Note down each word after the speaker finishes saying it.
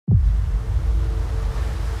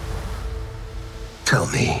Tell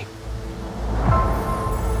me,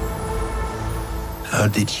 how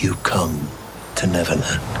did you come to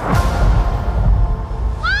Neverland?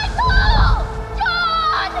 Michael!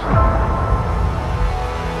 John!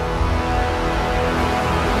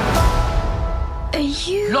 Are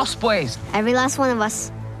you... Lost boys. Every last one of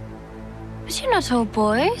us. But you're not all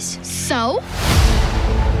boys. So?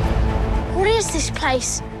 What is this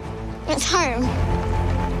place? It's home.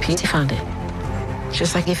 Peter found it.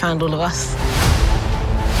 Just like he found all of us.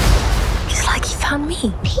 It's like he found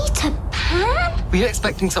me. Peter Pan? Were you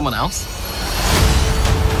expecting someone else?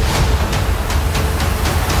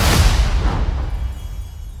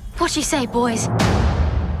 What do you say, boys?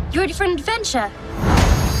 You ready for an adventure?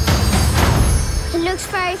 It looks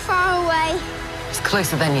very far away. It's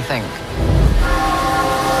closer than you think.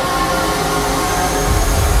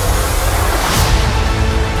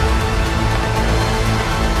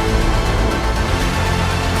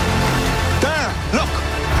 There! Look!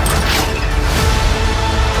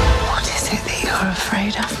 What is it that you're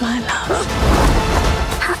afraid of, my love?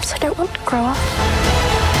 Perhaps I don't want to grow up.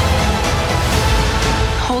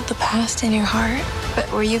 Hold the past in your heart,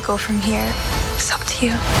 but where you go from here, it's up to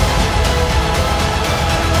you.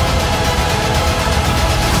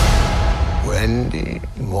 Wendy,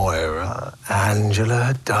 Moira,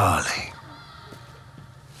 Angela, darling.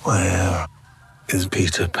 Where is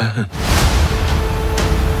Peter Pan?